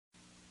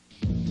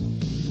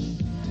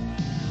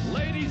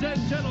Ladies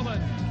and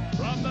gentlemen,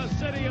 from the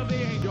City of the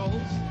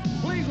Angels,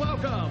 please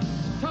welcome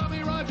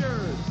Tommy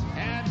Rogers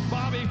and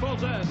Bobby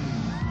Fulton,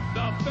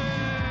 the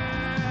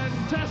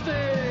Fantastics!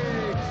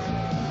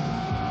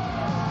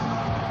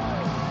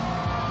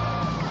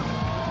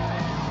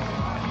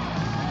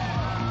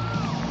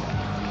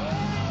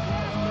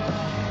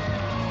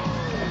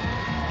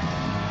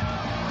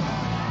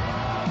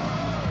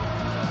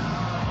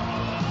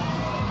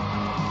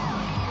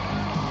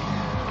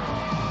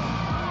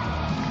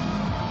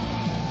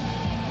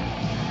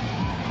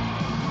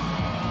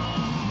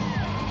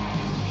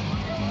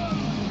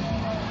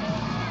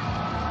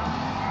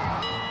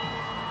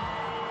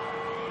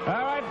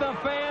 All right, the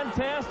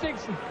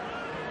Fantastics,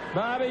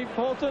 Bobby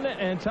Fulton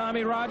and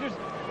Tommy Rogers.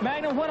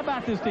 Magnum, what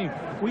about this team?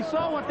 We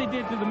saw what they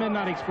did to the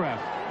Midnight Express.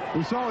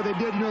 We saw what they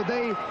did. You know,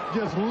 they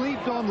just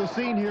leaped on the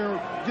scene here,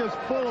 just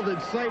full of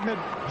excitement,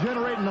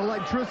 generating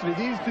electricity.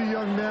 These two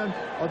young men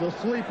are the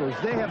sleepers.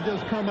 They have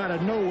just come out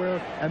of nowhere,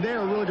 and they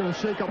are really going to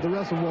shake up the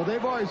rest of the world.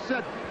 They've already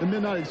set the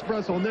Midnight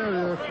Express on their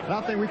air, and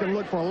I think we can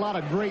look for a lot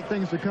of great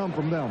things to come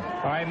from them.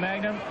 All right,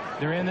 Magnum,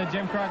 they're in the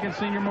Jim Crockett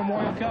Senior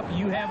Memorial Cup.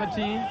 You have a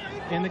team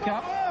in the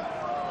Cup?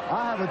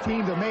 I have a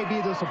team that may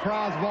be the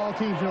surprise of all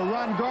teams. You know,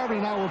 Ron Garvey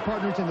and I were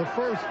partners in the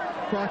first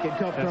Crockett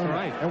Cup tournament.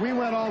 Right. And we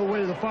went all the way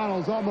to the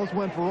finals, almost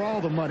went for all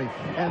the money.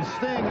 And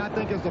Sting, I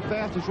think, is the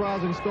fastest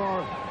rising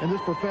star in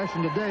this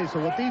profession today. So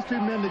with these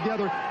two men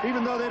together,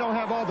 even though they don't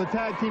have all the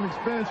tag team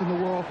experience in the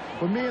world,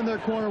 with me in their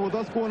corner, with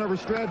us going over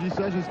strategy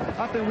sessions,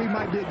 I think we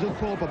might just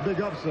pull up a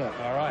big upset.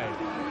 All right.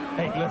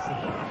 Hey, listen,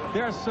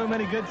 there are so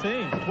many good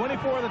teams.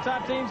 24 of the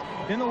top teams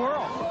in the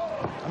world.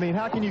 I mean,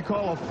 how can you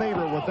call a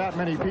favorite with that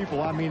many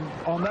people? I mean,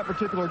 on that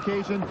particular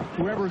occasion,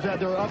 whoever's at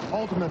their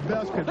ultimate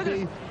best could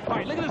be. All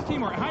right, look at this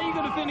teamwork. How are you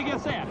going to defend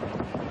against that?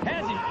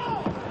 Has he?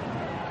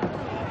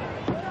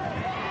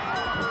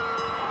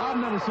 I've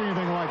never seen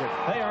anything like it.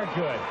 They are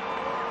good.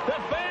 The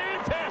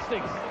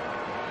Fantastics.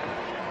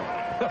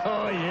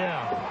 Oh,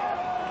 yeah.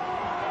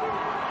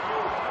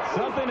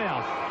 Something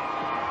else.